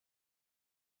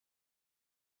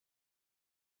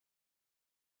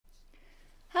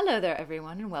Hello there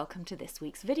everyone and welcome to this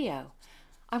week's video.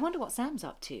 I wonder what Sam's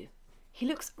up to. He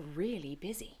looks really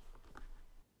busy.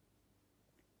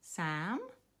 Sam?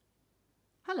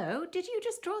 Hello, did you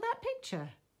just draw that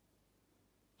picture?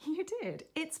 You did.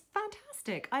 It's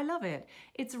fantastic. I love it.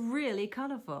 It's really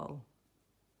colourful.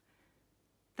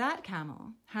 That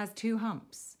camel has two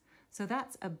humps, so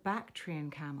that's a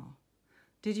Bactrian camel.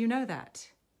 Did you know that?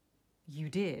 You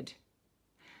did.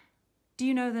 Do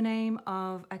you know the name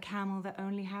of a camel that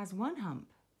only has one hump?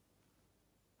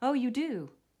 Oh, you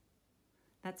do?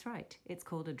 That's right. It's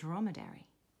called a dromedary.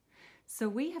 So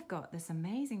we have got this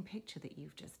amazing picture that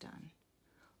you've just done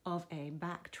of a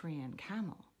Bactrian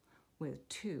camel with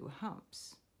two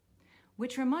humps.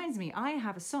 Which reminds me, I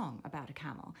have a song about a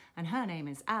camel and her name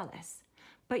is Alice.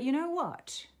 But you know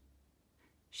what?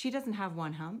 She doesn't have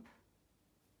one hump.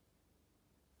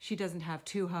 She doesn't have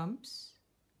two humps.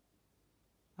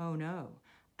 Oh no,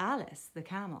 Alice the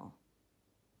camel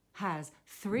has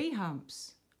three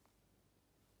humps.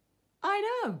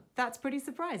 I know, that's pretty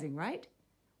surprising, right?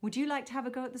 Would you like to have a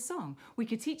go at the song? We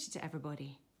could teach it to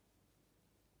everybody.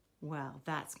 Well,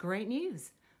 that's great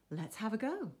news. Let's have a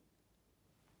go.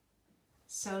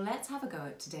 So let's have a go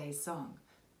at today's song.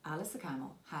 Alice the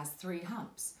camel has three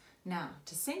humps. Now,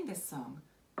 to sing this song,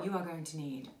 you are going to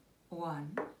need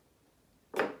 1,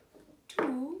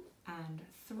 2, and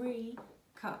 3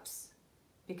 cups,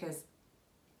 because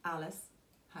Alice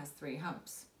has three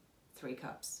humps. 3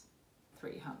 cups,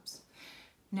 3 humps.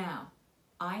 Now,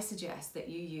 I suggest that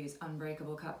you use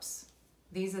unbreakable cups.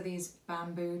 These are these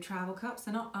bamboo travel cups.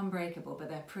 They're not unbreakable, but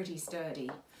they're pretty sturdy.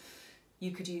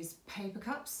 You could use paper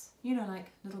cups, you know,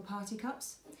 like little party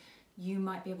cups. You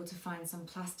might be able to find some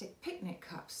plastic picnic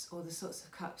cups or the sorts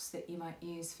of cups that you might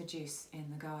use for juice in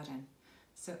the garden.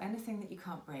 So anything that you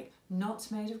can't break,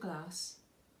 not made of glass,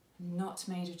 not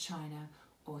made of china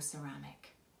or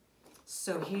ceramic.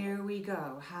 So here we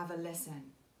go, have a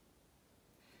listen.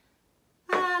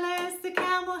 Alice the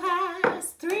camel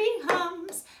has 3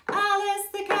 humps. Alice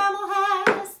the camel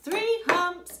has 3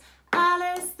 humps.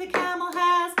 Alice the camel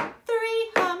has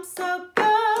 3 humps. So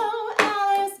go,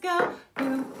 Alice, go.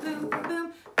 Boom, boom,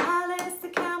 boom. Alice the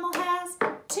camel has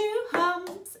 2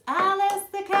 humps. Alice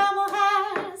the camel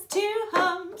has 2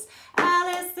 humps.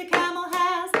 Alice the camel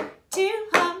has 2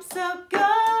 humps. So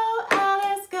go,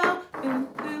 Alice, go. Boom,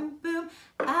 boom, boom.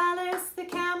 Alice the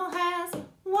camel has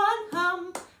 1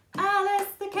 hump. Alice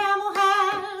the camel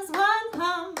has 1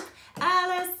 hump.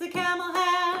 Alice the camel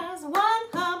has 1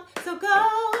 hump. So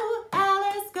go,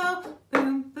 Alice, go.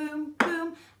 Boom, boom,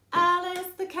 boom. Alice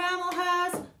the camel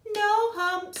has no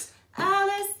humps.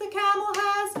 Alice the camel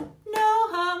has no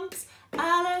humps.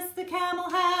 Alice the camel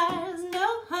has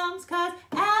no humps, 'cause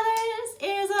Alice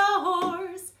is a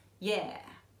horse. Yeah.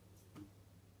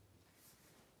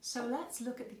 So let's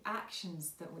look at the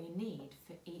actions that we need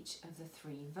for each of the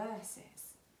 3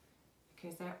 verses,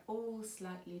 because they're all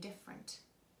slightly different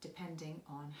depending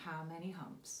on how many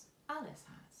humps Alice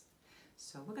has.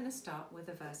 So we're going to start with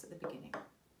the verse at the beginning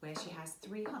where she has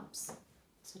 3 humps.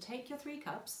 So take your 3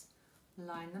 cups,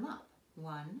 line them up.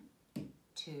 1,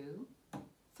 2,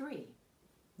 3.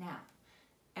 Now,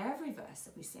 every verse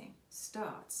that we sing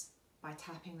starts by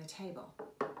tapping the table.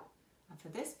 And for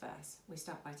this verse, we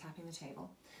start by tapping the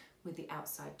table with the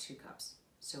outside 2 cups.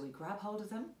 So we grab hold of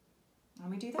them and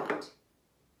we do that.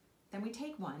 Then we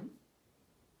take one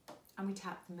and we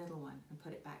tap the middle one and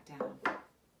put it back down.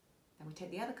 Then we take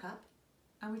the other cup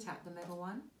and we tap the middle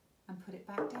one and put it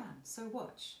back down. So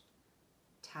watch.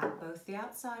 Tap both the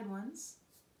outside ones,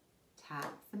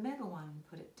 tap the middle one and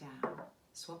put it down.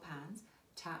 Swap hands,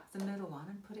 tap the middle one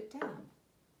and put it down.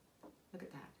 Look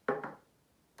at that.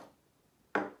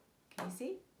 Can you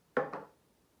see?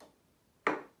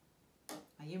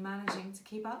 Are you managing to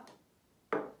keep up?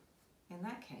 In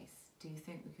that case, do you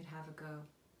think we could have a go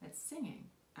at singing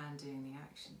and doing the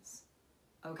actions?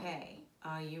 Okay,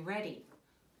 are you ready?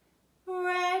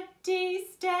 Ready,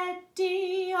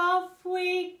 steady, off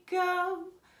we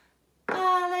go.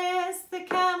 Alice the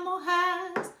camel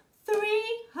has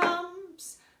 3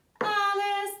 humps.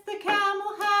 Alice the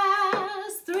camel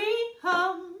has 3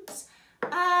 humps.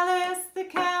 Alice the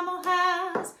camel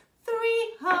has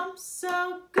 3 humps.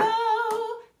 So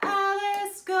go,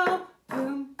 Alice, go.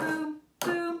 Boom, boom,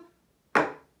 boom.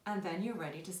 And then you're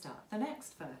ready to start the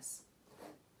next verse.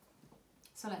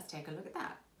 So let's take a look at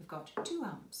that. We've got 2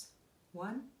 humps.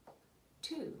 1,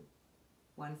 2.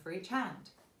 1 for each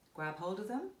hand. Grab hold of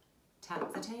them,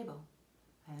 tap the table.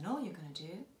 And then all you're going to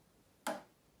do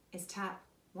is tap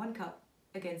 1 cup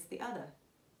against the other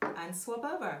and swap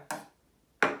over.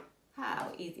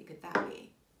 How easy could that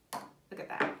be? Look at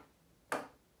that.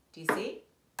 Do you see?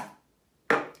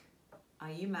 Are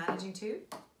Are you managing to?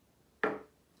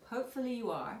 Hopefully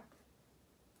you are.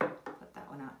 Put that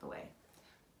one out the way.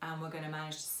 And we're going to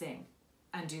manage to sing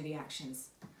and do the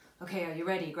actions. Okay, are you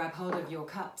ready? Grab hold of your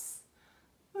cups.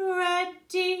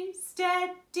 Ready,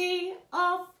 steady,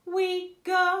 off we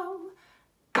go.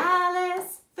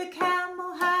 Alice the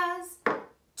camel has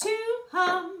 2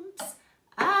 humps.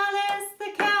 Alice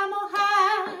the camel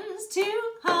has 2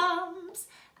 humps.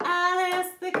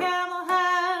 Alice the camel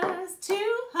has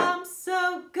 2 humps.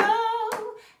 So go,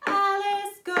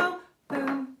 Alice, go.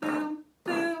 Boom, boom,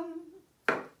 boom.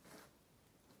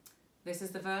 This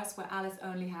is the verse where Alice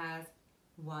only has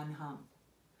 1 hump.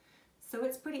 So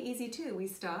it's pretty easy too. We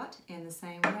start in the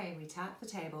same way. We tap the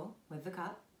table with the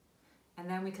cup, and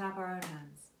then we clap our own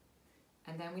hands.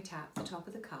 And then we tap the top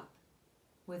of the cup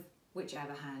with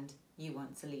whichever hand you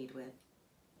want to lead with.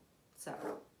 So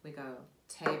we go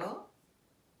table,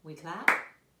 we clap,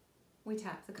 we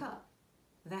tap the cup.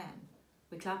 Then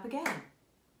we clap again,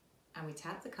 and we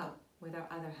tap the cup with our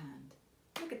other hand.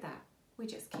 Look at that. We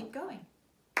just keep going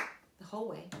the whole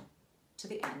way to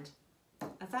the end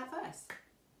of that verse.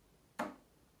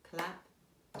 Clap,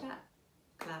 tap,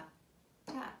 clap,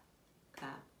 tap,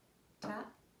 clap,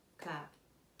 tap, clap,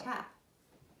 tap.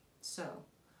 So,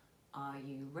 are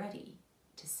you ready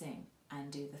to sing and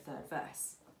do the 3rd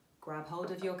verse? Grab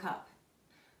hold of your cup.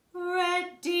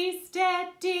 Ready,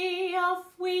 steady,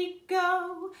 off we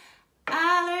go.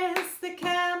 Alice the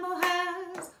camel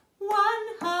has 1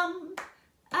 hump.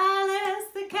 Alice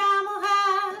the camel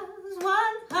has 1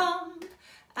 hump.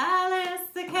 Alice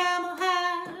the camel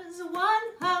has 1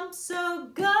 hump. So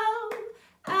go,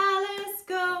 Alice,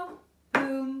 go.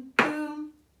 Boom,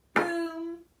 boom,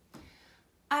 boom.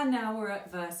 And now we're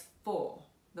at verse 4,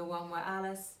 the one where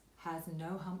Alice has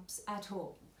no humps at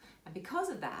all. And because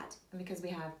of that, and because we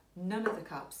have none of the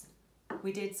cups,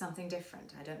 we did something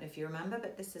different. I don't know if you remember,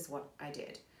 but this is what I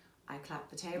did. I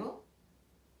clapped the table,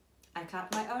 I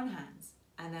clapped my own hands,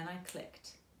 and then I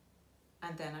clicked,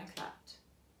 and then I clapped.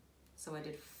 So I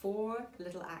did 4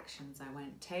 little actions. I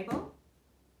went table,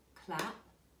 clap,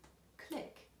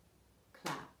 click,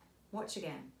 clap. Watch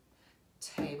again.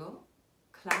 Table,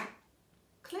 clap,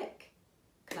 click,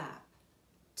 clap.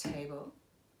 Table,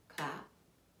 clap,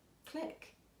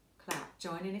 click, clap.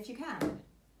 Join in if you can.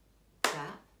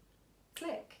 Clap,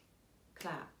 click,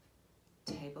 clap.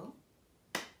 Table,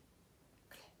 click.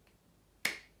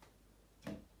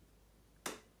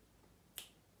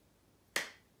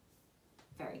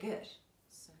 Very good.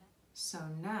 So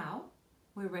now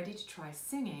we're ready to try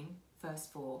singing verse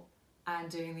 4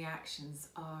 and doing the actions.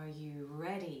 Are you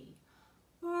ready?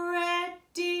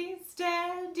 Ready,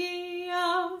 steady,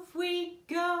 off we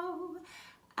go.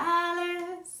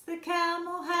 Alice the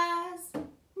camel has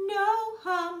no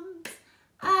humps.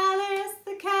 Alice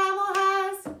the camel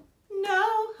has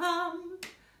no hump.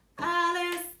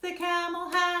 Alice the camel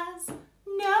has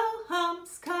no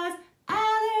humps, 'cause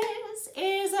Alice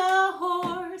is a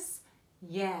horse.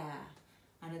 Yeah.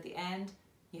 And at the end,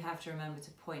 you have to remember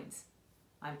to point.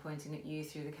 I'm pointing at you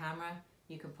through the camera.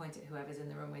 You can point at whoever's in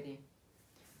the room with you.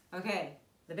 Okay,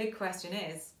 the big question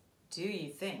is, do you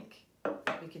think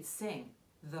we could sing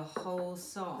the whole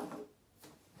song?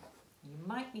 You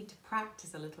might need to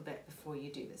practice a little bit before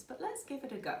you do this, but let's give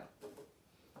it a go.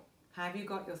 Have you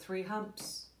got your 3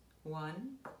 humps?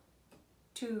 1,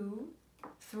 2,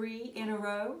 3 in a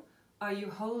row. Are you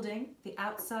holding the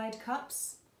outside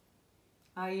cups?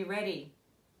 Are you ready?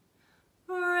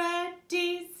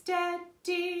 Ready,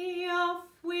 steady, off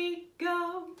we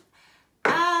go.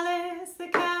 Alice the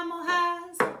camel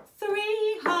has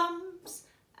 3 humps.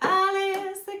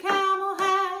 Alice the camel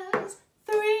has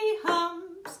 3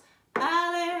 humps.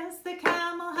 Alice the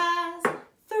camel has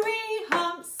 3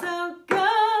 humps. So go,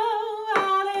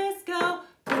 Alice, go.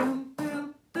 Boom,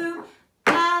 boom, boom.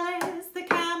 Alice the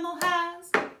camel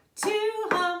has 2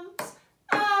 humps.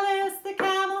 Alice the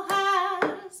camel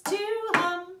has 2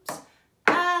 humps.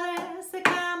 Alice the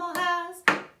camel has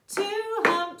 2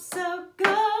 humps. So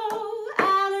go,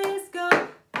 Alice, go.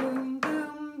 Boom,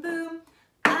 boom, boom.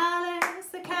 Alice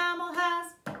the camel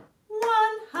has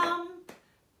 1 hump.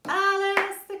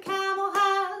 Alice the camel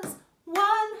has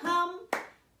 1 hump.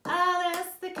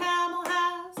 Alice the camel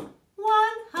has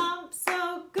 1 hump.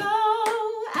 So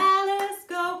go, Alice,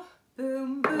 go.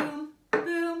 Boom, boom,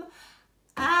 boom.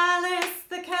 Alice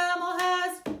the camel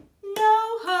has no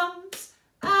humps.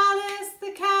 Alice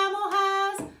the camel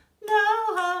has no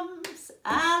humps.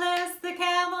 Alice the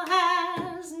camel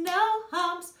has no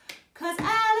humps, 'cause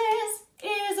Alice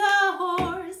is a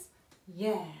horse.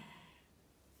 Yeah.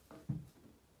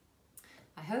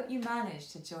 I hope you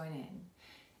managed to join in.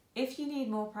 If you need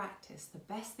more practice, the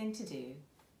best thing to do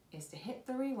is to hit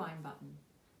the rewind button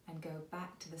and go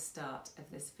back to the start of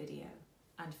this video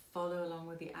and follow along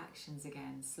with the actions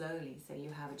again slowly so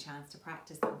you have a chance to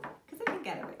practice them, because they can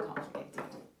get a bit complicated.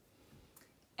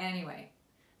 Anyway,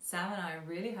 Sam and I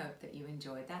really hope that you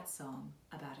enjoyed that song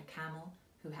about a camel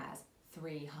who has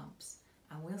 3 humps,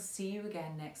 and we'll see you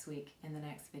again next week in the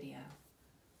next video.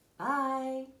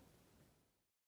 Bye!